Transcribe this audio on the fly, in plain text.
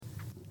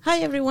Hi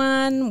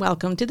everyone,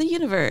 welcome to the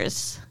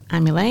universe.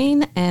 I'm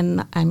Elaine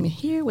and I'm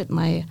here with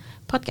my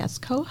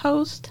podcast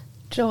co-host,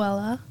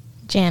 Joella.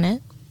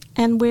 Janet.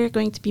 And we're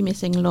going to be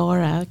missing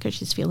Laura because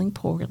she's feeling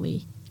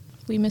poorly.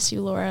 We miss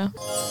you, Laura.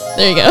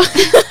 There you go.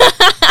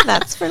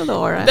 That's for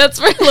Laura. That's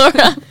for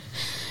Laura.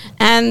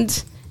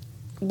 And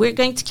we're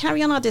going to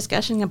carry on our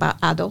discussion about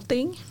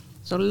adulting.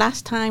 So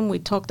last time we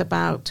talked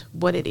about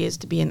what it is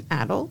to be an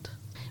adult.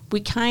 We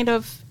kind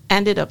of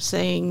ended up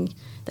saying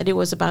that it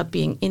was about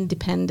being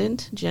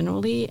independent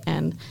generally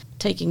and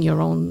taking your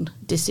own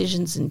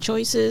decisions and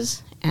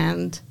choices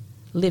and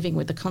living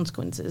with the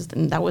consequences.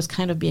 And that was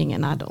kind of being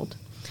an adult.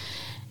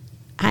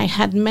 I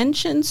had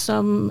mentioned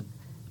some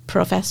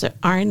Professor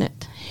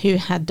Arnott who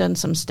had done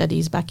some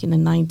studies back in the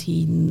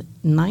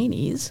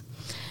 1990s.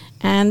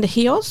 And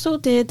he also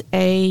did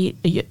a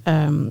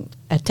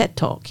TED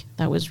Talk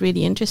that was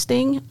really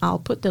interesting. I'll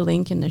put the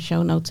link in the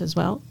show notes as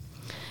well.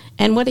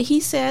 And what he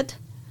said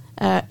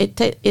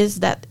is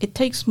that it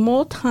takes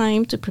more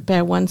time to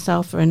prepare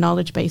oneself for a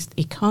knowledge-based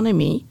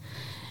economy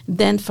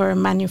than for a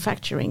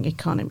manufacturing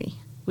economy,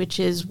 which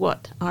is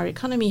what our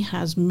economy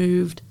has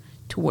moved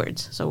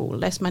towards. So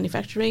less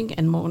manufacturing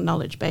and more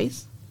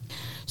knowledge-based.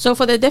 So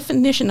for the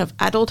definition of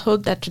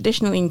adulthood that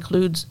traditionally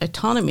includes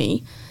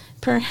autonomy,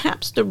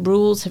 perhaps the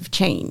rules have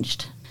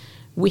changed.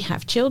 We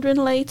have children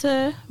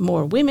later,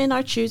 more women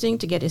are choosing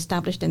to get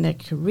established in their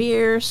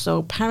career,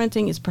 so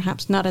parenting is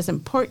perhaps not as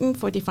important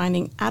for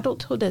defining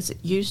adulthood as it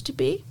used to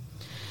be.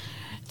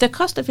 The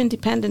cost of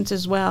independence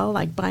as well,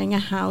 like buying a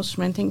house,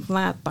 renting a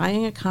flat,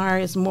 buying a car,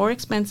 is more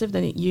expensive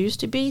than it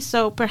used to be,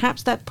 so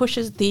perhaps that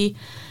pushes the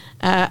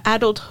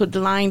adulthood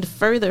line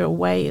further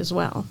away as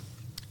well.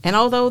 And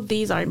although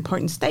these are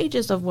important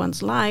stages of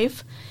one's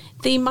life,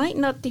 they might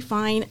not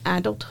define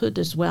adulthood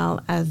as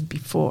well as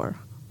before.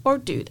 Or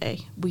do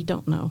they? We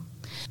don't know.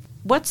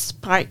 What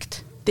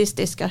sparked this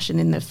discussion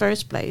in the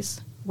first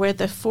place were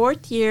the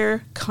fourth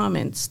year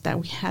comments that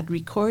we had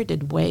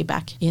recorded way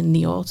back in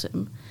the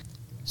autumn.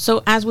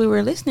 So as we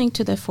were listening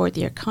to the fourth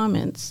year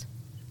comments,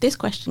 this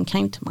question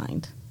came to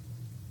mind.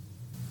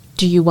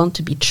 Do you want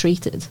to be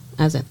treated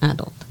as an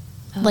adult?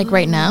 Like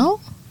right now?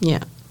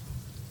 Yeah.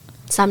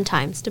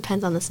 Sometimes.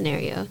 Depends on the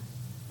scenario.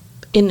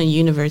 In a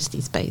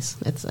university space,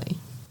 let's say.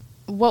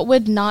 What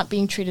would not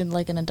being treated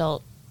like an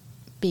adult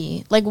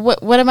be? Like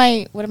what am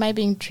I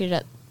being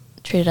treated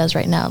as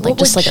right now? Like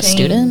just like a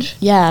student?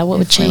 Yeah, what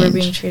would change? If we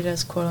were being treated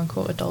as quote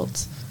unquote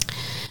adults.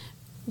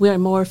 We're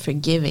more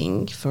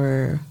forgiving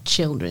for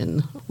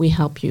children. We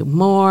help you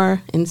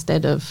more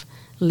instead of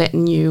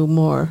letting you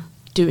more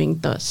doing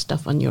the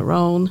stuff on your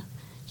own.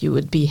 You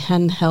would be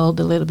handheld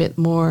a little bit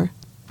more.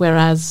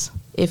 Whereas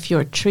if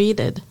you're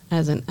treated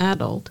as an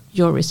adult,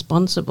 you're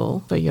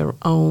responsible for your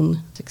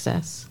own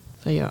success,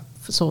 for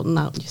sorting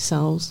out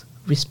yourselves,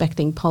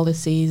 respecting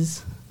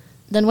policies.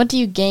 Then what do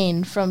you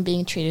gain from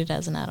being treated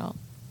as an adult?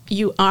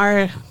 You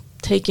are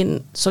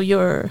taking, so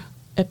your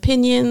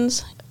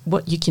opinions,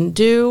 what you can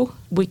do,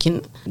 we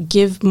can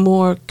give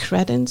more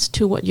credence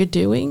to what you're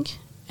doing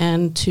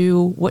and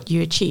to what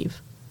you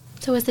achieve.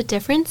 So is the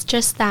difference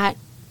just that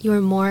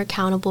you're more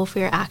accountable for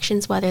your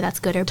actions, whether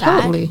that's good or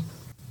bad? Totally.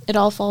 It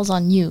all falls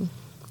on you.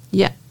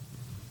 Yeah.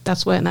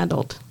 That's what an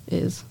adult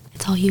is.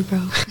 It's all you, bro.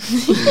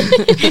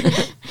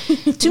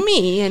 To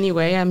me,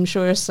 anyway, I'm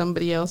sure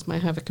somebody else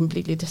might have a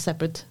completely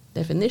separate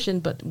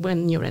definition, but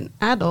when you're an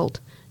adult,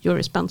 you're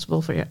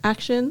responsible for your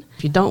action.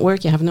 If you don't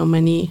work, you have no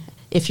money.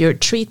 If you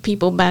treat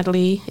people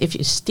badly, if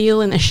you steal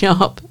in a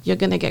shop, you're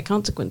going to get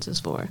consequences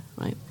for it,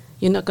 right?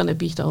 You're not going to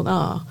be told,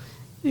 oh,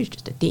 you're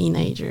just a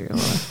teenager,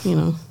 or, you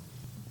know.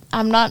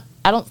 I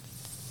don't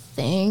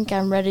think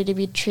I'm ready to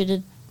be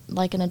treated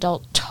like an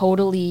adult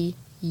totally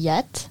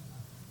yet.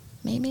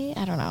 Maybe?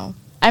 I don't know.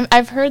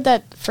 I've heard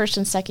that first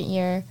and second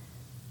year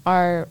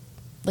are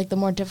like the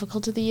more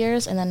difficult of the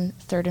years, and then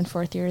third and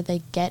fourth year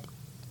they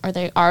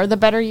are the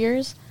better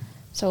years.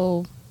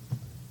 So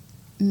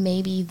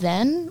maybe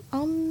then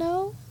I'll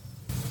know.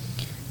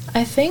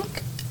 I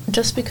think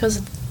just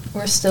because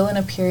we're still in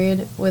a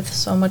period with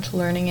so much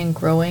learning and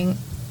growing,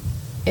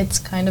 it's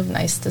kind of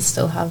nice to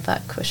still have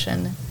that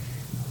cushion,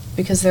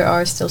 because there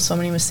are still so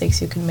many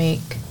mistakes you can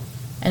make.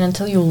 And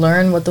until you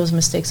learn what those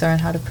mistakes are and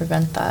how to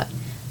prevent that,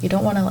 you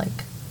don't want to like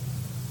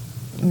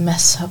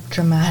mess up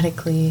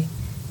dramatically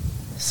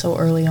so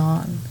early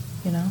on,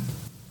 you know?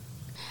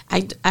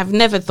 I've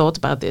never thought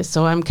about this,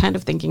 so I'm kind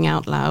of thinking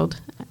out loud.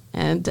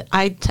 And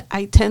I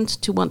tend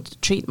to want to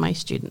treat my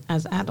students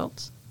as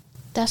adults.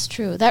 That's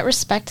true. That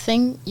respect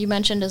thing you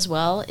mentioned as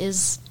well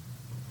is,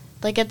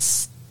 like,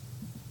 it's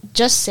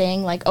just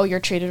saying, like, oh, you're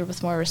treated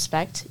with more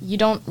respect. You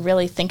don't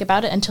really think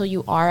about it until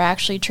you are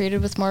actually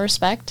treated with more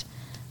respect.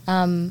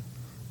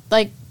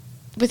 Like,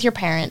 with your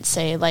parents,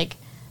 say, like,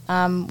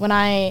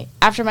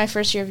 after my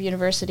first year of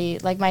university,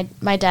 like,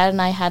 my dad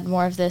and I had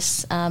more of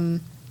this,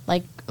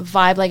 like,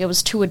 vibe, like it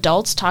was two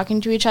adults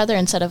talking to each other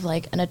instead of,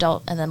 like, an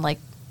adult and then, like,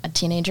 a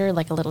teenager,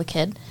 like a little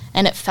kid.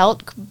 And it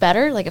felt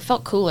better, like, it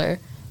felt cooler.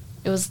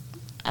 It was,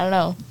 I don't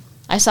know.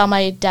 I saw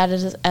my dad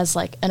as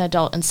like, an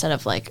adult instead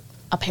of, like,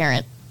 a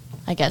parent,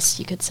 I guess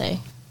you could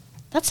say.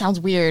 That sounds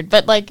weird,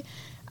 but like,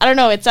 I don't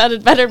know, it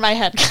sounded better in my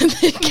head.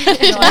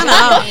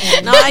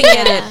 No, I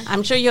get it.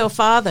 I'm sure your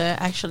father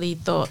actually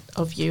thought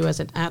of you as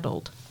an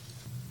adult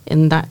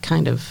in that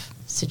kind of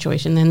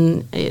situation,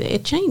 and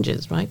it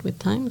changes, right, with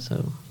time.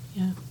 So,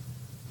 yeah.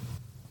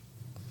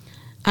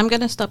 I'm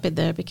going to stop it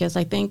there because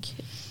I think,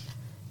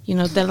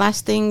 the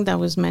last thing that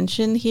was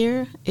mentioned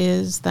here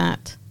is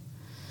that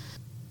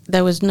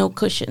there was no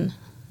cushion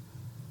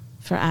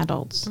for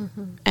adults.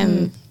 Mm-hmm.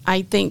 And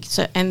I think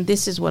so, and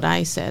this is what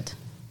I said,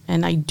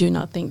 and I do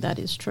not think that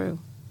is true.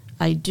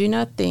 I do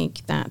not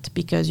think that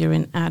because you're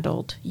an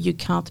adult, you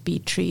can't be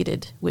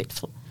treated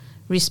with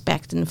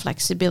respect and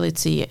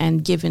flexibility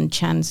and given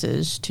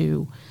chances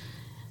to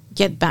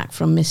get back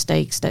from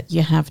mistakes that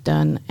you have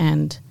done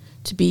and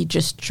to be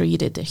just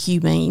treated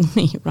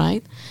humanely,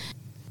 right?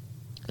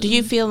 Do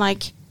you feel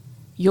like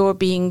you're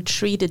being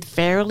treated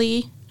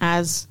fairly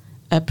as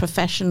a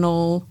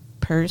professional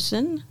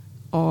person,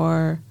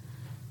 or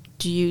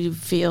do you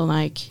feel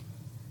like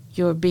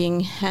you're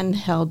being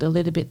handheld a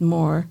little bit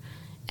more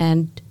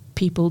and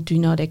people do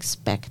not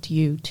expect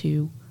you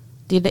to?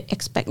 Do they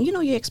expect,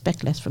 you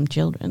expect less from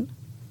children?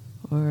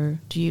 Or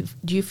do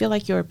you feel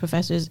like your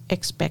professors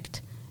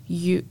expect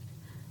you,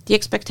 the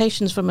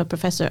expectations from a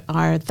professor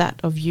are that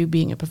of you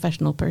being a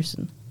professional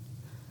person?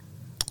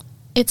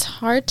 It's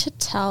hard to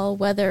tell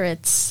whether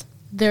it's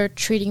they're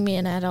treating me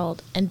an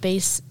adult and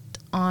based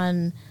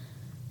on,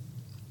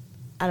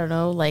 I don't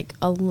know, like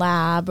a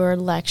lab or a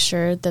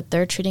lecture that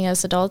they're treating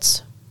us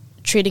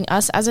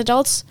as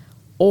adults,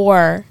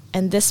 or,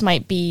 and this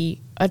might be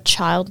a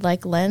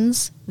childlike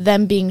lens,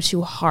 them being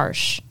too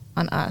harsh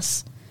on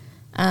us.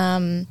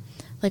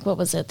 Like, what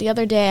was it? The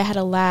other day I had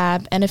a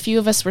lab, and a few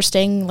of us were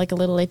staying like a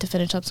little late to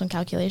finish up some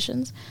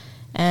calculations,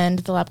 and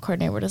the lab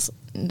coordinator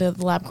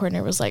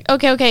was like,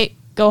 okay,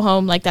 go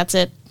home. Like, that's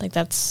it. Like,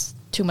 that's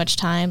too much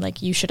time.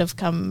 Like, you should have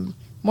come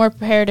more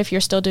prepared if you're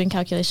still doing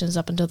calculations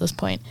up until this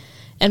point.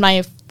 And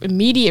my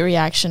immediate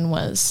reaction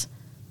was,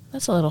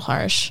 that's a little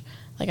harsh.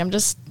 Like,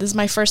 this is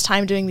my first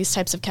time doing these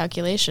types of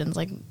calculations.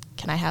 Like,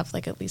 can I have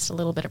like at least a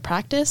little bit of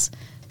practice?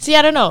 See,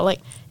 I don't know.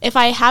 Like, if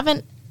I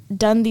haven't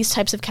done these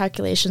types of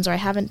calculations or I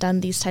haven't done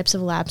these types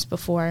of labs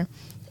before,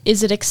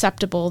 is it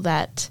acceptable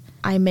that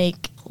I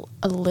make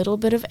a little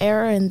bit of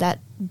error and that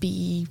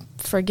be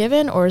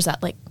forgiven? Or is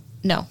that like,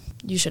 no,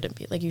 you shouldn't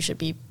be. Like, you should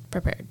be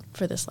prepared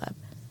for this lab.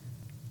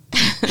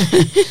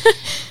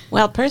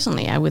 Well,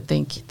 personally, I would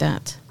think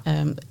that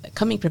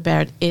coming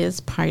prepared is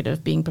part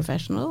of being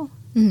professional,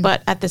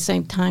 but at the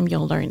same time, you're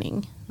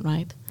learning,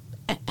 right?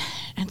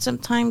 And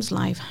sometimes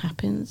life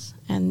happens,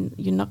 and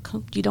you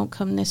don't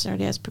come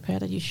necessarily as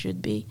prepared as you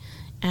should be.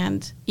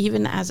 And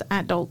even as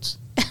adults,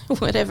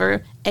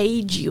 whatever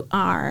age you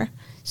are,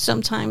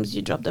 sometimes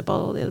you drop the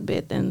ball a little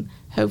bit, and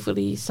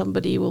hopefully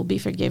somebody will be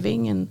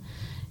forgiving. And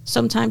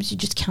sometimes you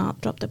just can't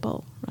drop the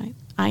ball, right?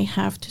 I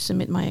have to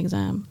submit my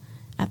exam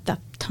at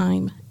that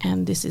time,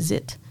 and this is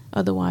it.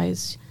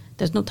 Otherwise,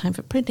 there's no time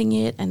for printing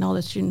it, and all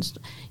the students.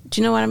 Do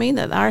you know what I mean?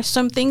 There are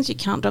some things you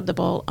can't drop the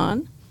ball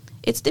on.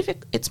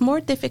 It's more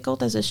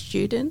difficult as a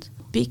student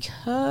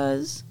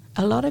because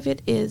a lot of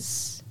it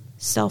is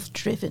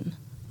self-driven,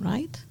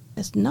 right?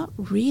 There's not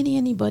really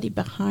anybody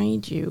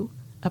behind you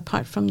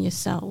apart from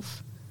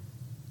yourself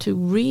to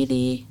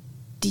really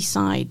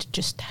decide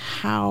just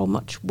how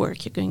much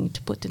work you're going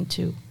to put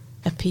into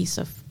a piece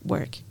of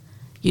work.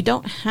 You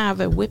don't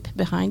have a whip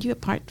behind you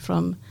apart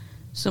from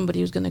somebody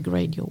who's going to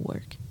grade your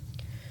work,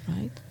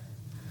 right?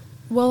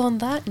 Well, on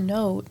that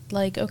note,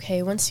 like,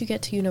 okay, once you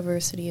get to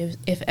university,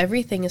 if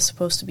everything is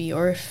supposed to be,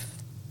 or if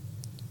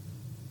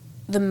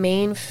the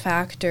main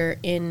factor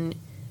in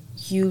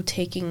you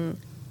taking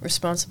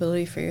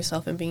responsibility for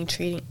yourself and being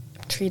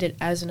treated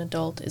as an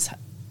adult is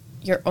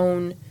your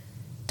own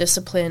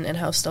discipline and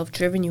how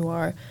self-driven you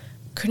are,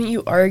 couldn't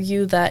you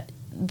argue that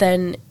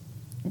then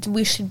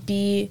we should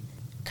be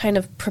kind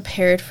of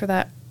prepared for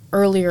that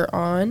earlier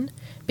on?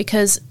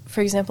 Because,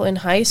 for example, in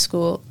high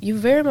school, you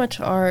very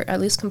much are,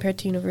 at least compared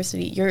to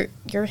university,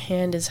 your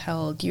hand is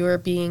held. You are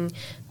being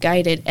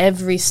guided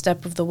every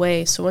step of the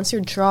way. So once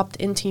you're dropped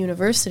into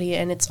university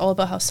and it's all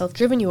about how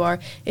self-driven you are,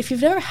 if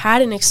you've never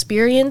had an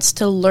experience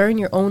to learn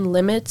your own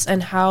limits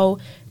and how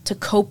to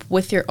cope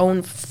with your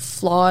own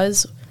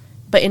flaws,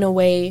 but in a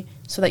way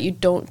so that you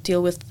don't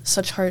deal with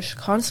such harsh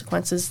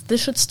consequences,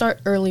 this should start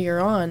earlier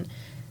on,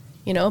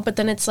 you know? But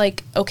then it's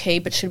like, okay,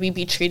 but should we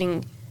be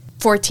treating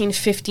 14,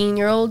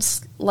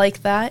 15-year-olds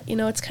like that? You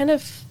know, it's kind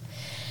of,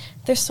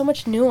 there's so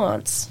much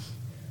nuance.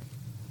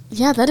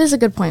 Yeah, that is a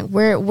good point.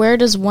 Where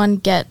does one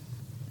get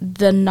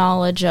the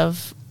knowledge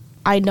of,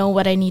 I know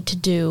what I need to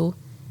do,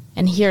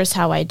 and here's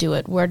how I do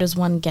it? Where does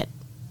one get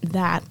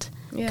that?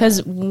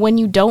 Because when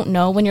you don't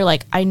know, when you're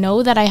like, I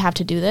know that I have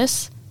to do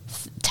this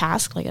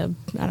task, like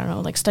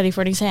like study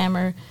for an exam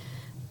or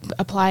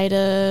apply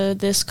to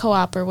this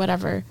co-op or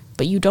whatever,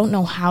 but you don't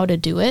know how to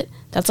do it,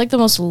 that's like the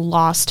most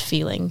lost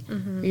feeling.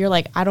 Mm-hmm. You're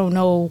like, I don't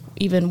know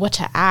even what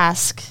to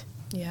ask.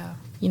 Yeah.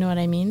 You know what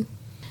I mean?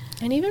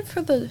 And even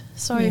for the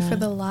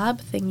lab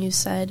thing you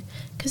said,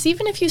 because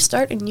even if you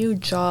start a new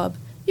job,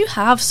 you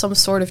have some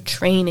sort of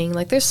training.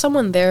 Like, there's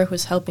someone there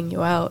who's helping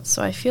you out.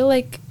 So I feel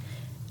like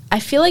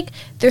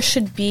there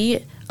should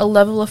be a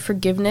level of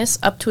forgiveness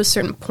up to a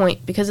certain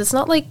point, because it's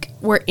not like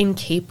we're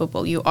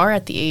incapable. You are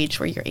at the age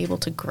where you're able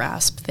to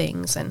grasp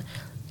things and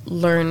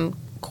learn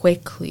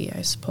quickly,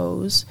 I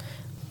suppose.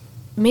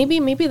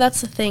 Maybe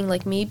that's the thing.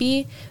 Like,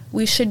 maybe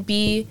we should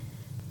be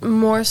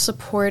more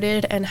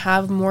supported and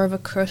have more of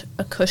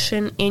a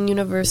cushion in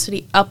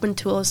university up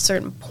until a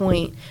certain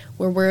point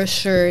where we're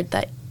assured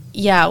that,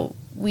 yeah,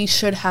 we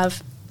should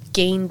have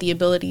gained the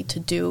ability to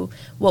do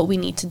what we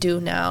need to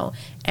do now.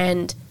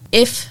 And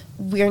if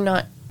we're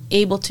not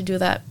able to do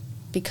that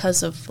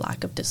because of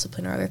lack of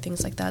discipline or other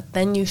things like that,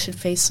 then you should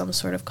face some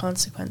sort of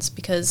consequence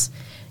because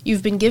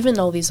you've been given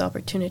all these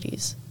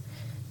opportunities.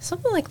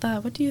 Something like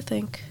that. What do you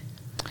think?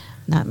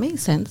 That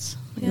makes sense.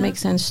 Yeah. It makes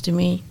sense to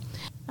me.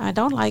 I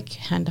don't like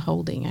hand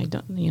holding. I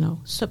don't,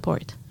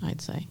 support,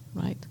 I'd say,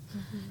 right?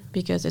 Mm-hmm.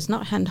 Because it's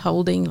not hand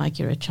holding like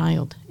you're a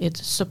child.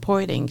 It's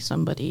supporting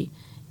somebody,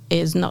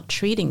 is not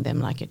treating them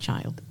like a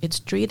child. It's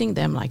treating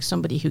them like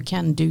somebody who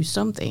can do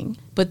something,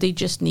 but they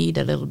just need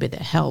a little bit of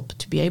help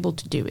to be able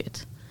to do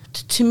it.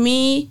 To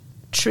me,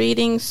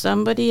 treating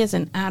somebody as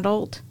an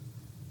adult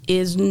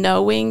is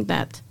knowing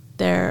that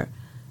their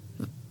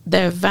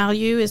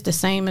value is the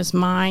same as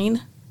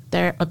mine,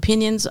 their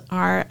opinions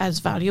are as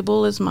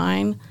valuable as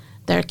mine,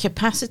 their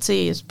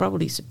capacity is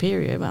probably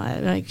superior.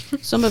 Like,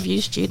 some of you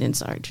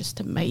students are just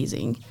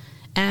amazing,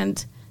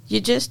 and you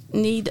just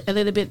need a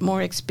little bit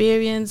more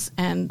experience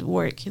and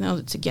work,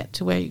 to get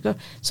to where you go.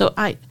 So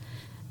I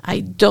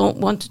don't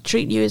want to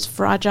treat you as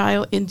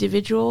fragile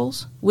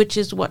individuals, which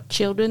is what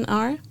children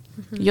are.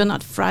 Mm-hmm. You're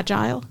not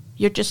fragile.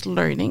 You're just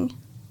learning,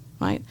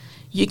 right?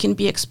 You can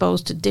be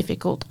exposed to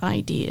difficult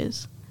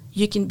ideas.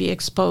 You can be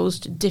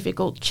exposed to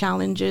difficult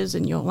challenges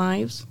in your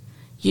lives.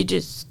 You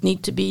just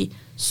need to be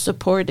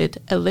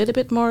supported a little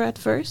bit more at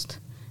first,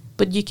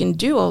 but you can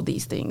do all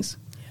these things.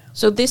 Yeah.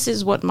 So this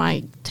is what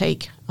my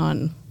take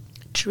on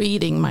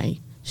treating my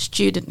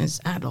students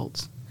as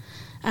adults,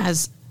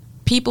 as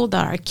people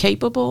that are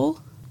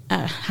capable,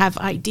 have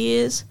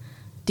ideas,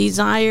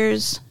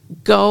 desires,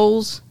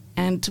 goals,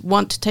 and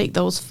want to take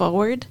those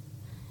forward.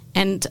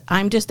 And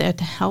I'm just there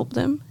to help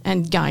them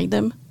and guide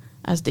them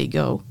as they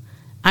go.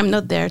 I'm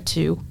not there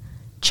to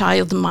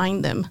child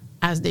mind them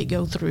as they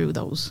go through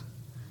those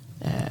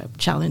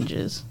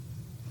challenges.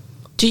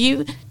 Do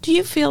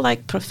you feel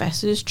like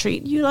professors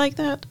treat you like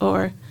that?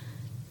 Or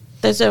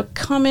there's a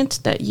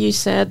comment that you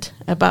said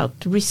about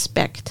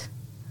respect.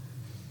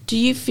 Do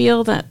you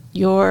feel that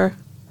your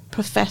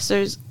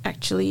professors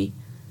actually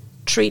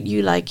treat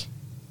you like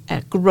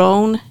a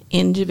grown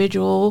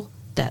individual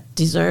that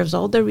deserves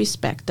all the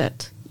respect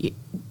that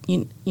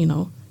you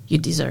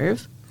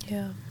deserve?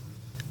 Yeah.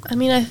 I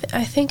mean,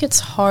 I think it's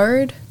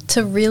hard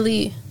to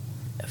really,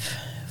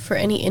 for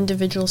any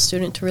individual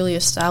student to really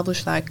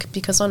establish that,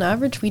 because on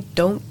average we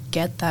don't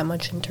get that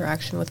much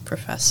interaction with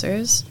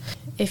professors.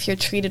 If you're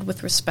treated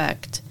with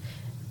respect,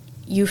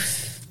 you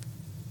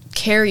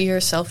carry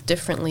yourself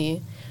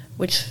differently,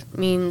 which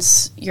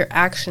means your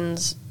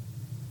actions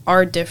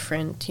are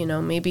different,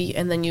 maybe,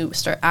 and then you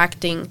start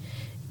acting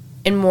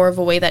in more of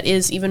a way that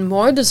is even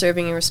more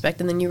deserving of respect,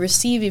 and then you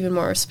receive even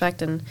more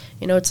respect, and,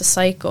 it's a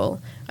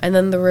cycle. And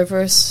then the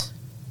reverse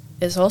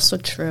is also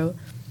true.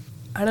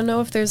 I don't know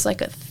if there's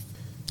like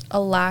a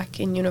lack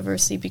in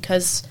university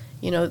because,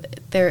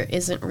 there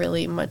isn't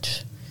really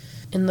much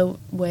in the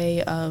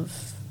way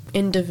of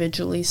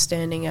individually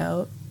standing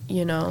out,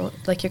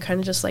 like you're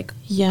kind of just like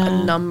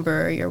a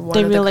number, you're one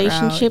of the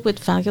relationship crowd. With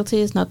faculty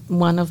is not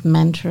one of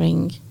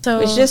mentoring. So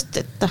it's just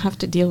that they have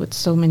to deal with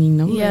so many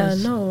numbers. Yeah,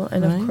 no,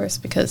 and right? Of course,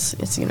 because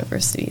it's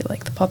university,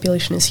 like the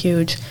population is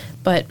huge.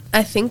 But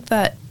I think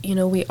that,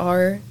 we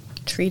are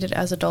treated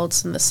as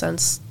adults in the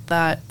sense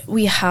that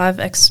we have,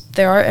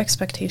 there are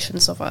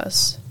expectations of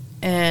us.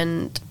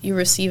 And you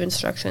receive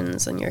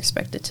instructions and you're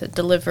expected to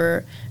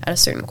deliver at a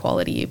certain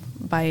quality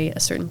by a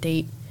certain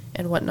date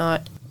and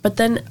whatnot. But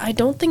then I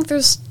don't think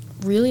there's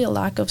really a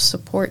lack of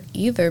support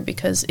either,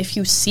 because if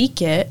you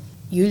seek it,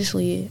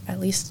 usually, at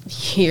least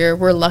here,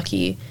 we're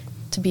lucky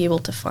to be able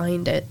to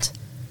find it.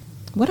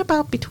 What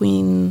about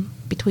between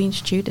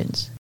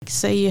students?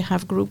 Say you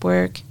have group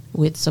work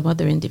with some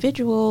other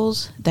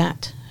individuals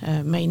that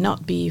may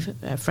not be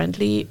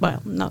friendly,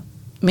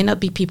 may not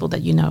be people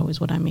that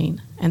is what I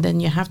mean. And then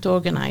you have to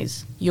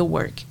organize your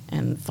work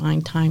and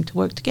find time to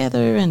work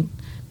together and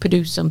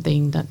produce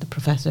something that the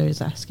professor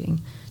is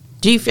asking.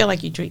 Do you feel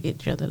like you treat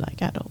each other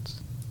like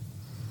adults?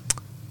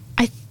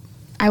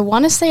 I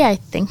want to say I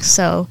think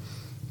so,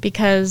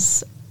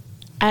 because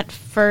at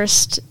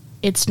first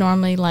it's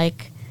normally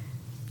like,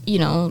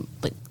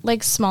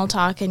 like small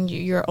talk, and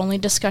your only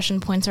discussion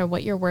points are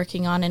what you're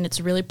working on, and it's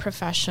really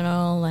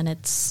professional,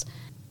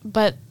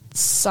 but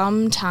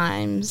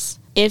sometimes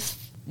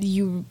if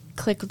you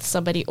click with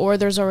somebody or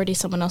there's already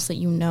someone else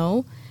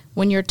that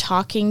when you're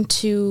talking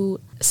to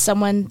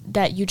someone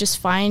that you just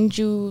find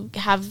you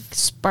have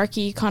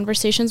sparky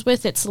conversations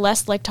with, it's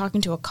less like talking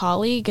to a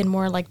colleague and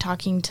more like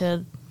talking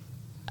to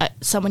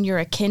someone you're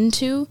akin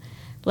to.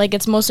 Like,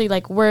 it's mostly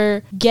like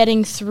we're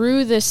getting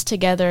through this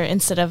together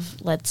instead of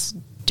let's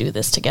do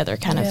this together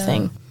kind of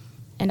thing.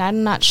 And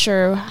I'm not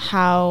sure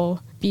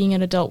how being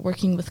an adult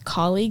working with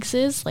colleagues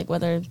is, like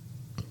whether,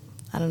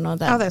 I don't know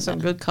that. Oh, there's some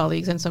good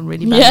colleagues and some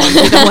really bad ones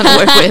we don't want to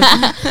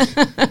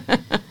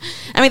work with.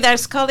 I mean,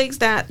 there's colleagues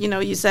that, you know,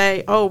 you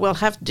say, oh, we'll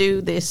have to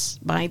do this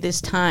by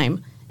this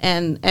time,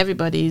 and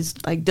everybody's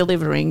like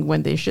delivering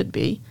when they should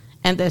be.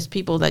 And there's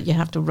people that you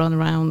have to run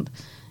around,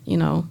 you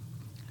know,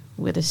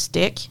 with a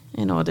stick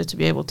in order to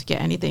be able to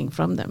get anything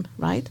from them,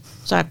 right?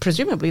 So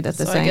presumably that's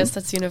the same. I guess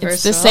that's universal.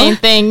 It's the same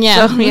thing,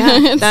 yeah. So,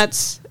 yeah,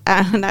 that's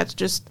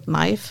just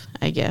life,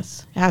 I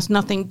guess. It has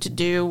nothing to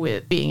do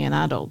with being an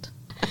adult.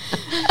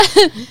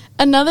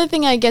 Another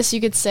thing I guess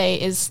you could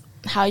say is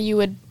how you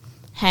would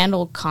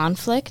handle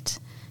conflict,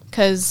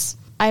 because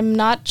I'm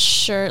not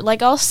sure.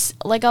 Like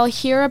I'll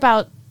hear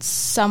about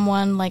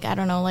someone, like, I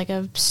don't know, like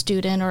a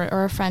student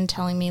or a friend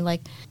telling me,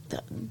 like,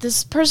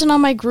 this person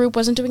on my group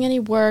wasn't doing any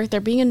work,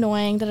 they're being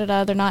annoying, they're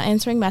not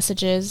answering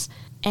messages,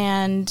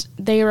 and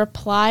they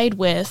replied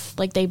with,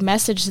 like, they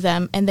messaged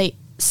them and they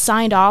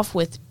signed off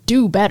with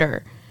do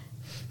better.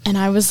 And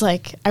I was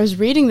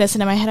reading this,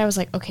 and in my head I was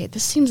like, okay,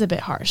 this seems a bit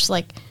harsh.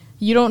 Like,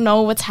 you don't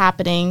know what's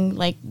happening,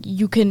 like,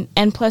 you can,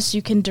 and plus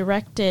you can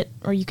direct it,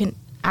 or you can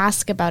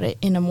ask about it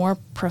in a more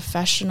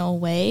professional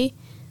way.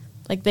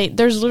 Like,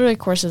 there's literally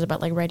courses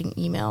about, like, writing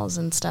emails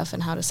and stuff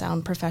and how to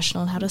sound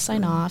professional and how to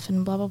sign off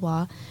and blah, blah,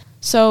 blah.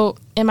 So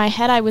in my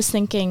head, I was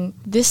thinking,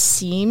 this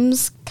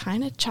seems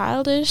kind of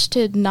childish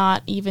to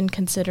not even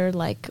consider,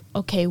 like,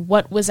 okay,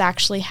 what was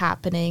actually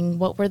happening?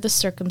 What were the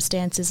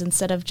circumstances?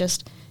 Instead of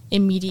just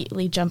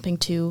immediately jumping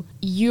to,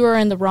 you are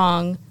in the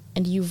wrong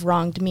and you've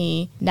wronged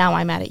me. Now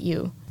I'm mad at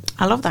you.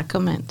 I love that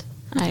comment.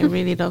 I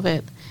really love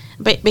it.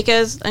 But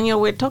because, you know,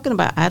 we're talking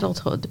about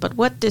adulthood, but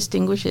what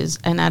distinguishes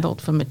an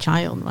adult from a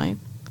child, right?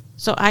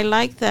 So I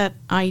like that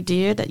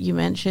idea that you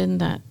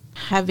mentioned, that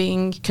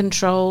having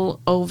control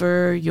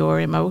over your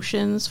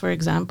emotions, for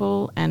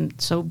example, and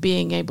so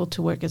being able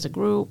to work as a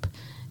group,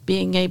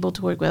 being able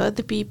to work with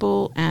other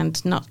people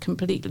and not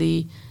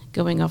completely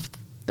going off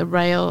the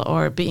rail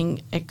or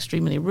being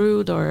extremely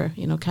rude, or,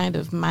 you know, kind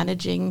of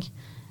managing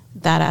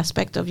that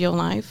aspect of your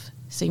life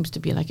seems to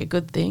be like a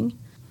good thing.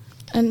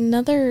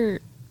 Another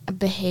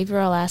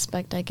behavioral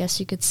aspect, I guess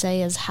you could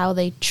say, is how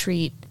they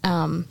treat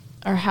or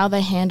how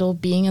they handle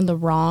being in the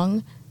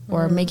wrong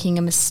or making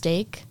a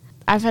mistake.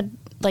 I've had,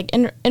 like,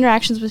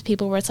 interactions with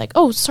people where it's like,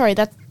 oh, sorry,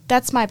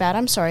 that's my bad.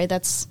 I'm sorry.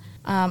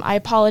 I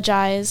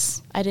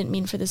apologize. I didn't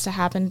mean for this to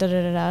happen. Da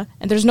da da da.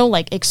 And there's no,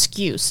 like,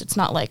 excuse. It's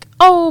not like,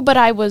 oh, but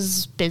I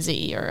was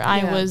busy, or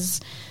I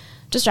was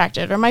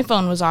distracted, or my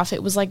phone was off.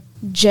 It was like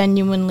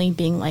genuinely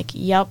being like,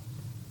 yep,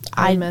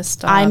 I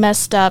messed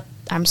up.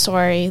 I'm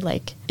sorry.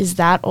 Like, is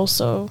that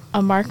also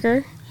a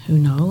marker? Who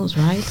knows,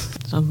 right?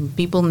 Some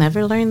people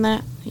never learn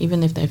that,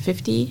 even if they're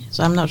 50.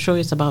 So I'm not sure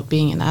it's about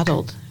being an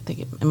adult. I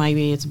think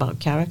it's about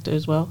character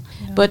as well.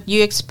 Yeah. But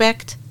you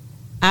expect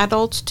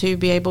adults to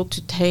be able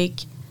to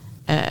take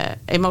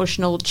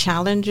emotional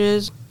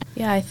challenges.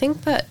 Yeah, I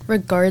think that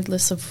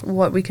regardless of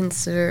what we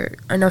consider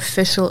an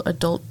official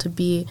adult to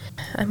be,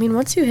 I mean,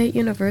 once you hit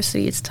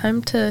university, it's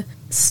time to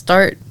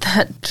start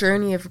that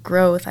journey of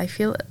growth. I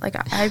feel like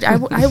I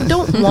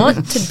don't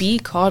want to be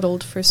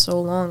coddled for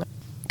so long.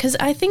 Because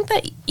I think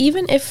that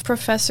even if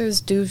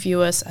professors do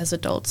view us as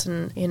adults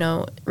and, you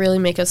know, really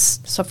make us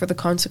suffer the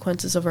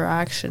consequences of our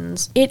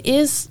actions, it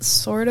is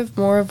sort of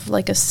more of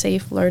like a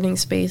safe learning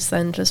space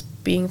than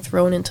just being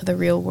thrown into the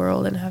real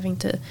world and having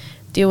to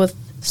deal with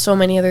so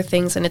many other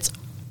things. And it's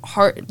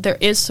hard. There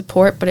is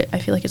support, but I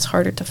feel like it's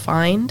harder to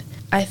find.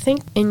 I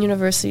think in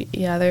university,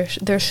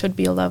 there should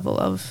be a level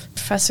of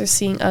professors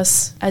seeing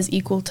us as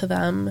equal to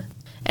them.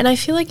 And I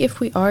feel like if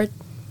we are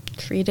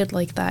treated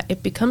like that,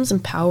 it becomes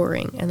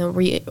empowering, and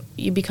then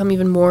you become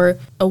even more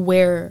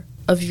aware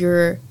of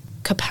your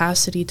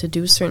capacity to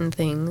do certain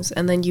things,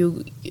 and then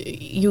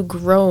you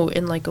grow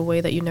in like a way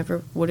that you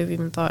never would have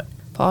even thought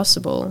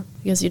possible,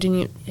 because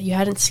you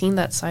hadn't seen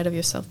that side of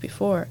yourself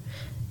before.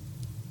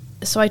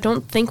 So I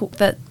don't think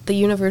that the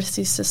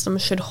university system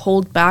should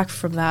hold back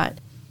from that.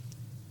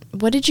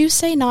 What did you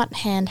say? Not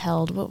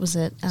handheld. What was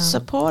it?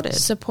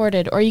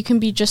 Supported. Or you can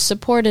be just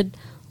supported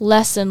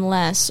less and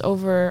less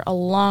over a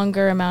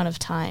longer amount of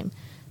time.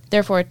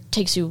 Therefore, it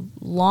takes you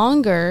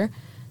longer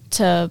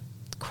to,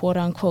 quote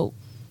unquote,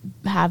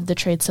 have the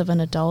traits of an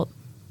adult,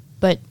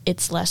 but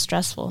it's less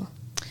stressful.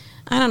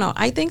 I don't know.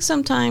 I think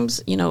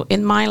sometimes, you know,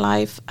 in my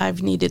life,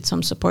 I've needed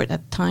some support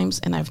at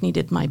times, and I've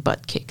needed my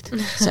butt kicked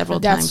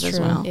several times as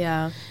well.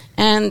 Yeah.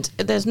 And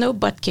there's no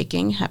butt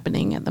kicking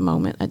happening at the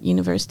moment at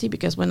university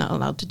because we're not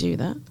allowed to do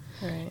that.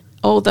 Right.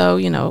 Although,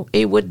 you know,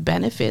 it would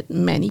benefit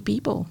many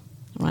people,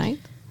 right?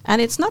 And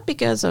it's not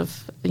because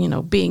of, you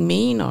know, being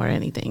mean or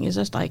anything. It's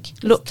just like,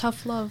 look,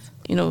 tough love.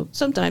 You know,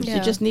 sometimes you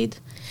just need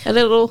a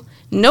little,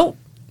 nope,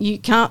 you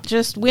can't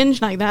just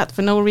whinge like that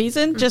for no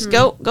reason. Just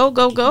go.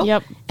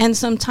 Yep. And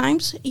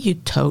sometimes you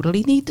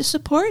totally need the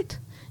support.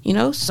 You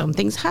know,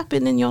 something's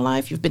happened in your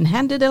life. You've been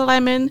handed a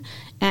lemon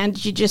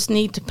and you just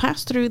need to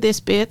pass through this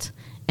bit,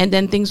 and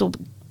then things will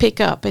pick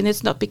up. And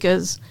it's not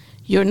because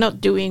you're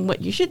not doing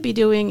what you should be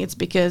doing. It's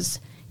because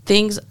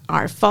things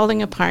are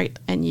falling apart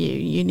and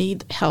you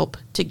need help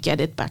to get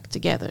it back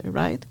together,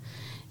 right?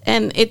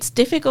 And it's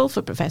difficult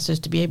for professors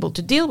to be able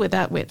to deal with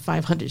that with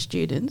 500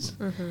 students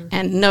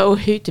and know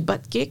who to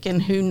butt kick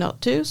and who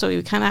not to. So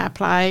you kind of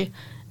apply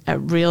a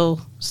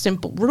real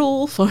simple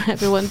rule for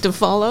everyone to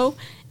follow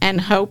and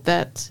hope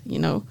that,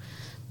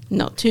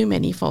 not too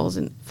many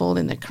fall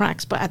in the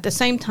cracks. But at the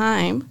same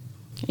time,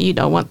 you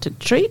don't want to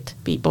treat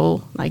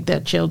people like they're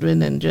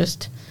children and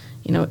just,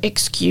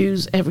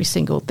 excuse every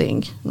single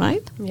thing,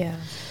 right? Yeah.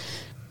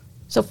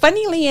 So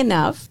funnily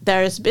enough,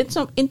 there's been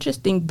some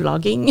interesting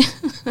blogging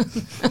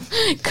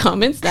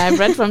comments that I've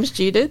read from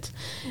students.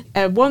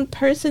 One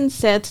person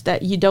said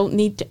that you don't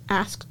need to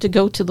ask to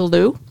go to the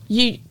loo.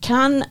 You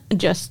can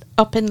just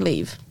up and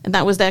leave. And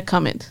that was their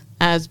comment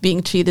as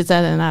being treated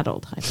as an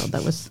adult. I thought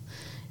that was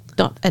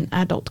not an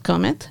adult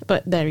comment,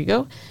 but there you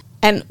go.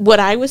 And what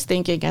I was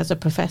thinking as a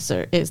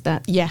professor is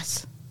that,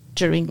 yes,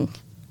 during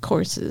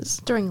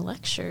courses, During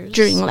lectures.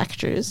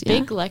 yeah,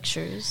 Big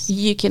lectures.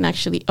 you can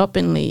actually up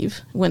and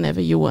leave whenever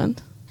you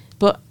want.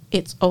 But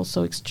it's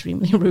also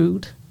extremely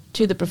rude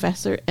to the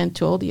professor and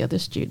to all the other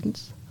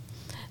students.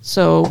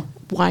 So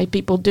why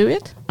people do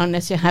it,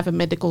 unless you have a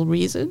medical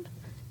reason,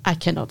 I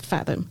cannot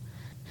fathom.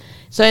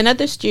 So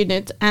another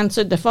student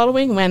answered the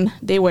following when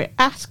they were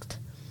asked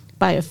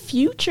by a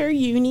future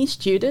uni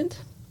student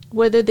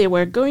whether they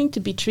were going to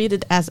be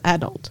treated as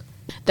adult.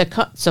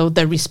 So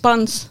the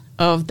response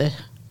of the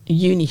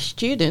uni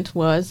student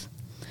was,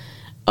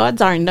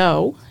 odds are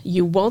no,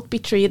 you won't be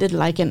treated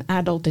like an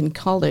adult in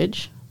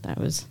college. That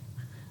was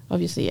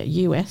obviously a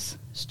US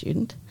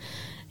student.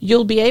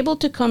 You'll be able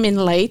to come in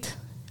late,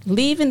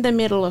 leave in the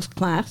middle of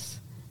class,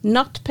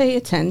 not pay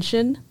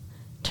attention,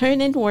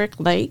 turn in work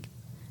late,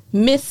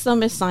 miss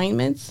some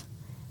assignments,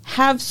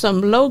 have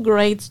some low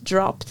grades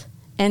dropped,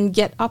 and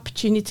get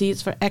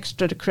opportunities for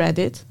extra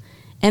credit,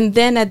 and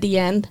then at the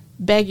end,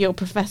 beg your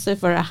professor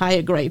for a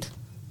higher grade.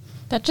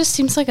 That just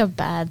seems like a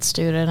bad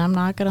student, I'm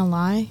not going to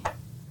lie.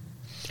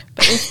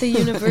 But if the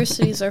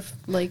universities are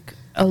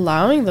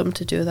allowing them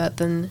to do that,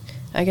 then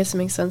I guess it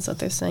makes sense that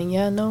they're saying,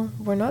 yeah, no,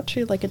 we're not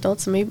treated like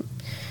adults. And maybe,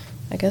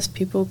 I guess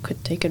people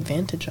could take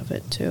advantage of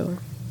it too.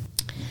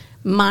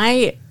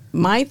 My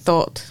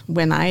thought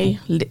when I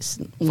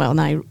listened, when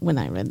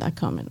I read that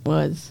comment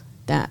was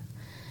that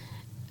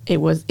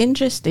it was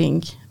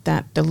interesting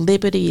that the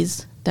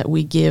liberties that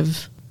we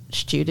give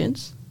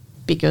students,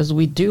 because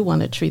we do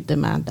want to treat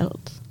them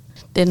adults,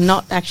 they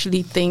not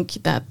actually think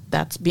that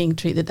that's being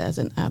treated as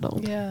an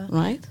adult,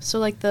 right? So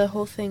the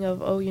whole thing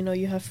of,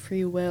 you have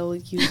free will,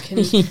 you can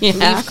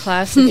Yeah. leave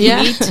class if you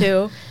need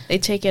to, they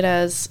take it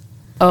as,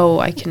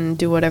 I can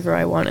do whatever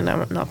I want and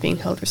I'm not being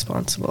held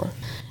responsible.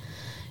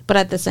 But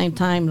at the same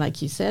time,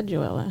 like you said,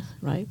 Joella,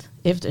 right?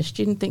 If the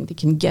student think they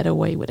can get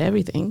away with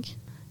everything,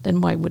 then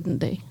why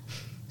wouldn't they?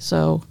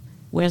 So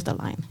where's the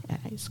line? Yeah,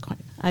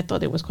 I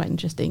thought it was quite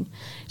interesting.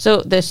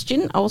 So the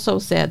student also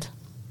said,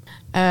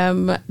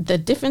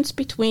 the difference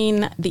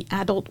between the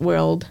adult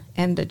world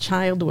and the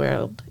child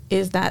world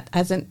is that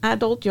as an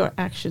adult, your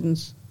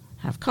actions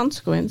have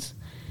consequence.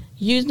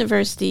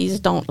 Universities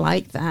don't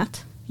like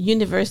that.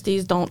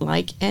 Universities don't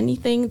like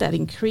anything that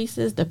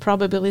increases the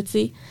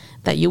probability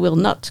that you will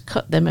not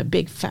cut them a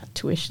big fat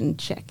tuition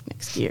check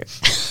next year.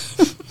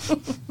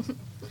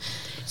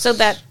 So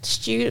that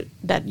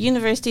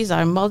universities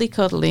are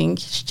mollycoddling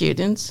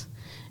students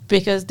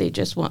because they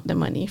just want the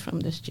money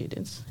from the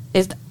students.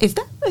 Is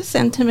that a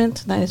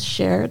sentiment that is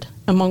shared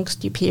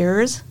amongst your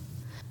peers?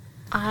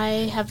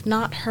 I have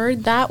not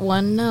heard that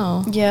one,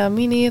 no. Yeah,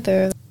 me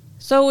neither.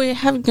 So we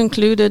haven't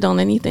concluded on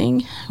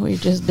anything.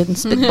 We've just been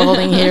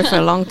spitballing here for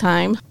a long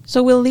time.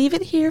 So we'll leave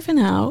it here for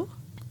now,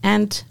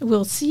 and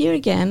we'll see you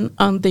again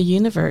on The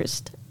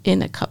Universe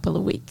in a couple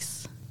of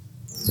weeks.